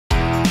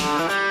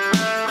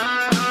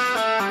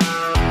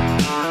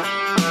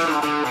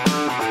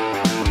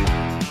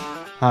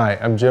Hi,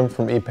 I'm Jim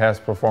from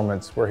EPAS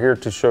Performance. We're here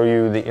to show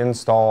you the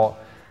install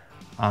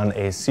on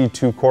a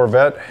C2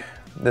 Corvette.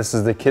 This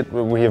is the kit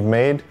that we have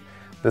made.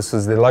 This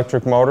is the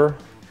electric motor.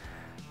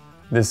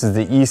 This is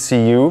the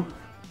ECU,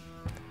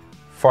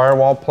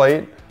 firewall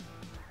plate,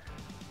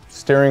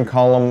 steering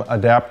column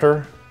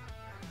adapter,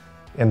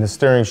 and the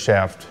steering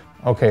shaft.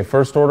 Okay,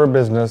 first order of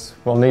business,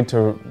 we'll need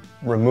to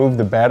remove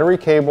the battery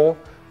cable.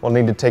 We'll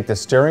need to take the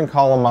steering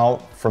column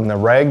out from the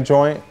rag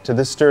joint to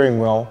the steering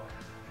wheel,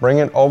 bring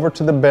it over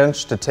to the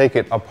bench to take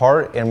it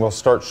apart, and we'll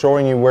start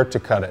showing you where to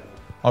cut it.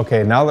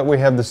 Okay, now that we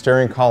have the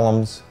steering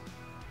columns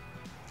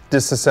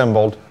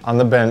disassembled on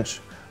the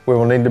bench, we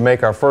will need to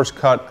make our first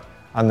cut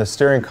on the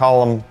steering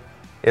column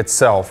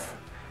itself.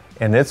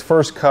 And its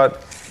first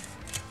cut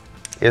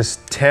is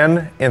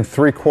 10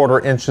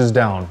 3/4 inches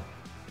down.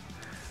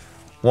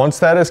 Once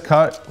that is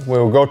cut, we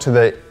will go to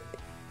the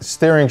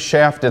steering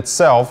shaft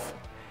itself,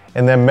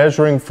 and then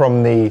measuring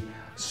from the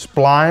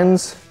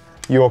splines,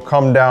 you'll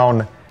come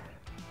down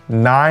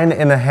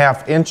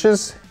 9.5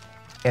 inches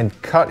and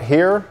cut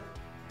here,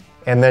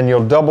 and then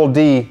you'll double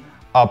D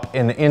up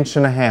 1.5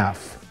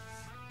 inches.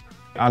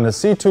 On the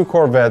C2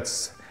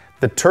 Corvettes,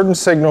 the turn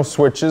signal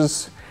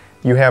switches,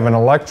 you have an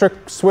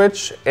electric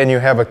switch and you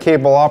have a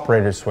cable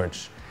operator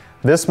switch.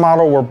 This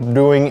model we're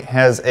doing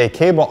has a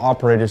cable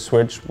operator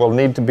switch, will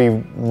need to be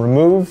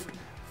removed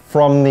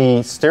from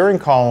the steering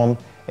column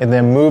and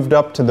then moved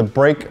up to the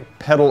brake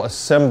pedal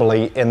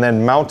assembly and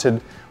then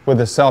mounted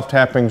with a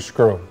self-tapping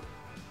screw.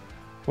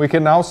 We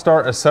can now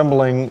start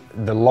assembling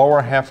the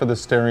lower half of the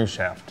steering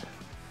shaft.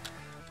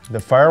 The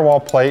firewall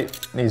plate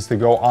needs to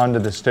go onto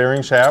the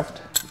steering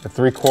shaft, the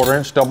 3/4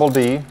 inch double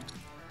D,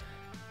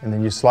 and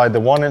then you slide the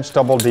 1 inch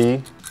double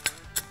D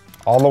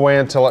all the way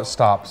until it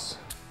stops.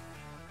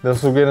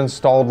 This will get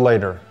installed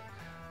later.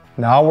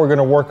 Now we're going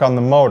to work on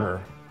the motor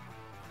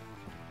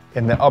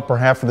in the upper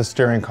half of the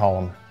steering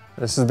column.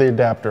 This is the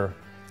adapter.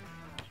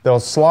 The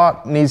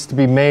slot needs to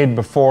be made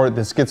before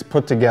this gets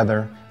put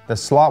together. The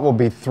slot will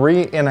be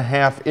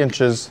 3.5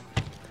 inches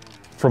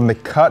from the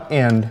cut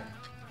end,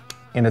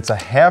 and it's a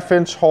 1/2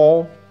 inch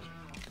hole,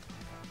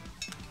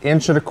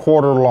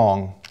 1.25 inches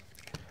long.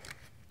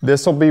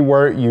 This will be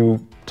where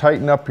you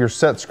tighten up your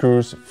set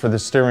screws for the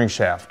steering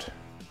shaft.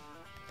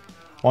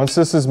 Once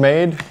this is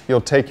made,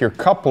 you'll take your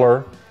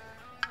coupler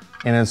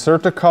and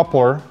insert the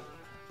coupler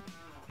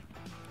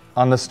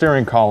on the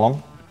steering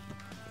column,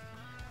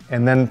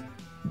 and then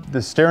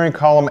the steering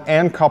column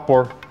and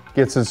coupler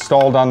gets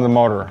installed on the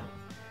motor.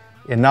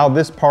 And now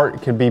this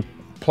part can be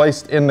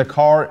placed in the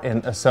car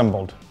and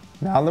assembled.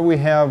 Now that we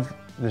have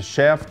the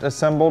shaft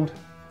assembled,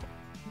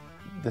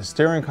 the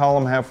steering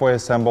column halfway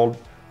assembled,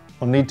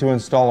 we'll need to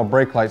install a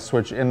brake light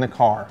switch in the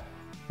car.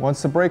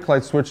 Once the brake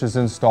light switch is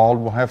installed,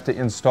 we'll have to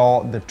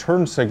install the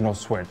turn signal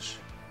switch.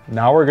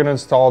 Now we're going to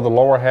install the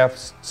lower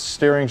half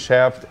steering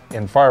shaft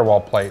and firewall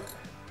plate.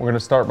 We're going to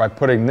start by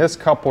putting this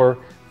coupler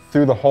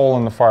through the hole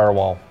in the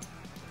firewall.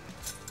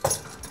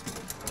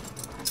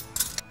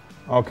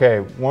 Okay,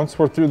 once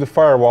we're through the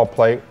firewall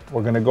plate,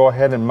 we're going to go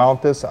ahead and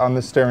mount this on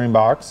the steering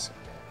box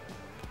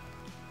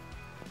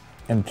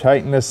and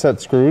tighten the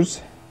set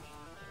screws.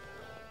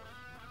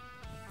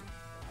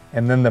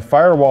 And then the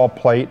firewall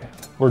plate,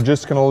 we're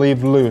just going to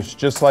leave loose,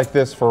 just like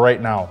this for right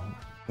now.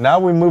 Now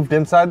we moved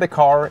inside the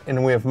car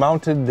and we have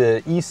mounted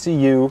the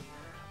ECU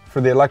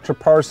for the electric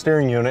power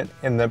steering unit,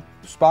 and the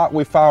spot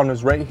we found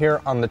is right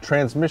here on the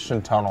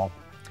transmission tunnel.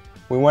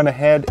 We went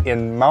ahead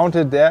and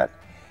mounted that,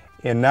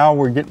 and now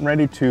we're getting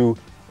ready to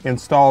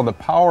install the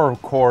power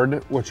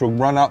cord, which will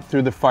run out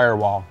through the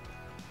firewall.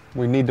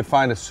 We need to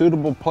find a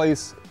suitable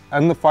place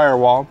on the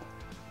firewall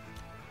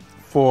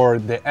for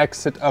the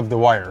exit of the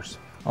wires.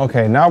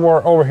 Okay, now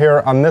we're over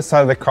here on this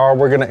side of the car.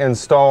 We're going to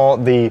install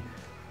the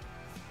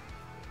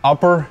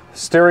upper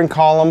steering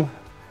column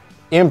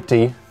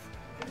empty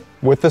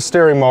with the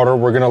steering motor.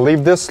 We're going to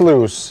leave this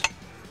loose.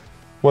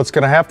 What's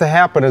going to have to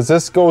happen is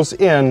this goes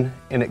in,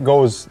 and it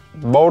goes,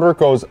 motor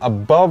goes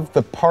above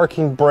the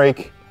parking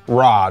brake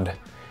rod.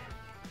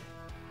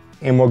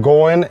 And we'll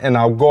go in, and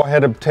I'll go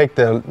ahead and take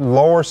the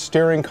lower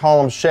steering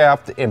column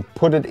shaft and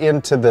put it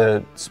into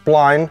the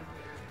spline,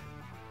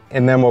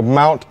 and then we'll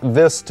mount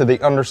this to the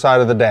underside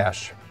of the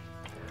dash.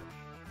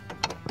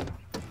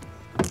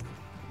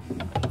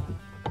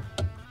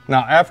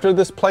 Now after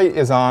this plate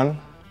is on,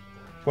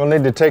 we'll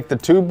need to take the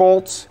 2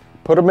 bolts,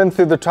 put them in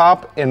through the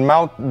top, and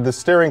mount the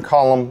steering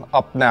column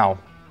up now.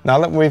 Now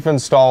that we've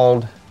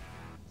installed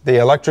the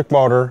electric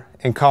motor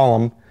and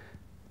column,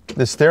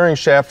 the steering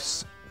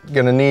shaft's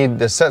gonna need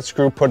the set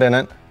screw put in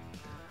it.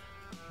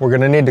 We're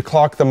gonna need to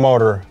clock the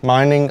motor,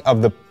 minding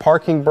of the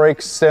parking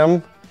brake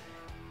stem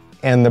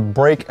and the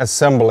brake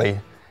assembly.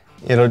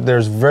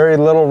 There's very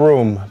little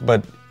room,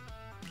 but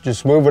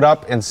just move it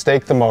up and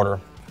stake the motor.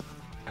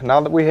 Now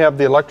that we have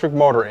the electric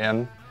motor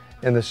in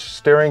and the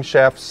steering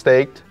shaft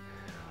staked,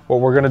 what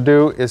we're going to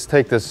do is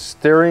take the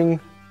steering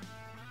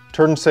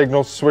turn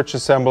signal switch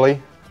assembly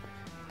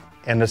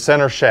and the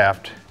center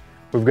shaft.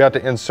 We've got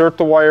to insert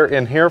the wire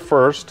in here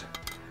first,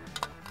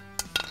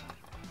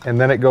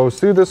 and then it goes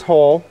through this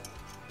hole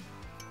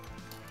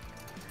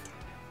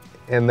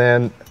and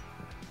then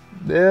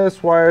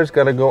this wire's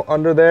got to go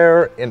under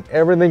there, and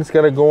everything's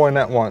got to go in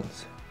at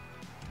once.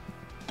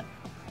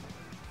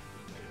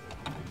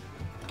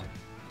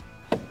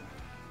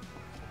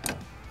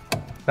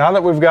 Now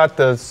that we've got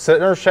the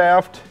center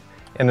shaft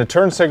and the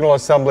turn signal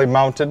assembly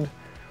mounted,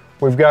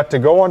 we've got to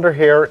go under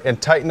here and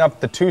tighten up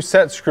the 2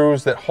 set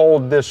screws that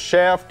hold this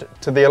shaft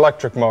to the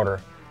electric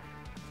motor.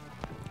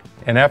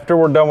 And after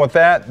we're done with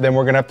that, then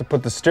we're going to have to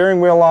put the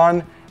steering wheel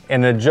on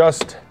and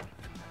adjust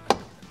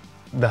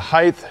the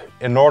height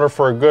in order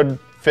for a good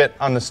fit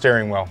on the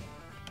steering wheel.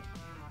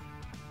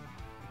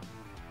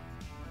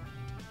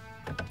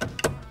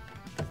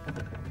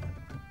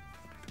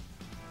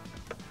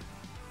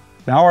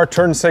 Now our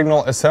turn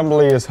signal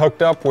assembly is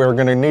hooked up. We're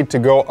going to need to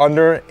go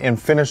under and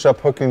finish up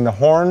hooking the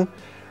horn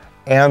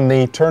and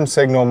the turn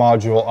signal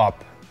module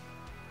up.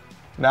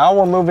 Now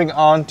we're moving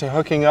on to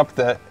hooking up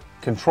the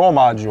control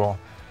module.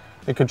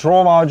 The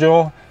control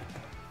module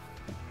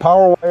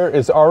power wire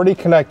is already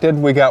connected.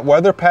 We got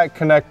weather pack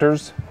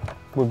connectors.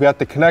 We've got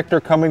the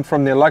connector coming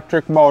from the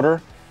electric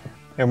motor,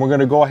 and we're going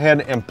to go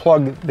ahead and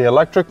plug the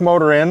electric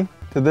motor in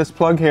to this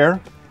plug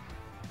here,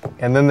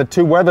 and then the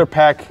 2 weather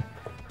pack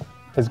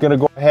is going to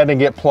go ahead and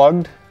get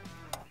plugged,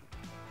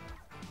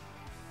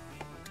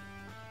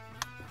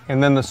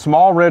 and then the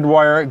small red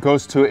wire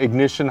goes to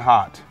ignition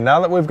hot. Now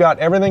that we've got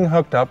everything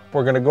hooked up,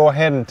 we're going to go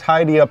ahead and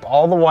tidy up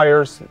all the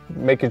wires,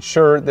 making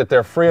sure that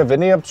they're free of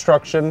any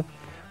obstruction,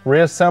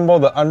 reassemble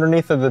the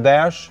underneath of the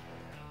dash,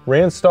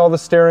 reinstall the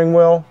steering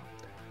wheel.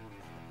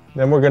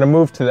 Then we're going to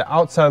move to the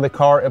outside of the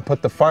car and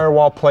put the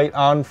firewall plate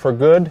on for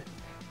good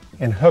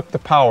and hook the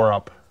power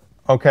up.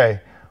 Okay,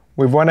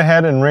 we've went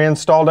ahead and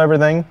reinstalled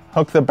everything,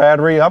 hooked the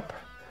battery up.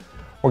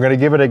 We're going to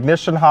give it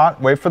ignition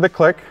hot, wait for the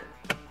click.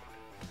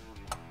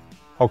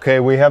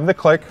 Okay, we have the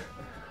click.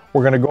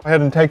 We're going to go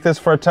ahead and take this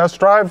for a test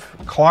drive,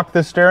 clock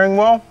the steering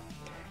wheel,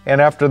 and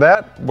after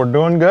that, we're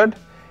doing good.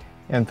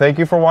 And thank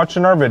you for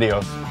watching our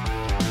videos.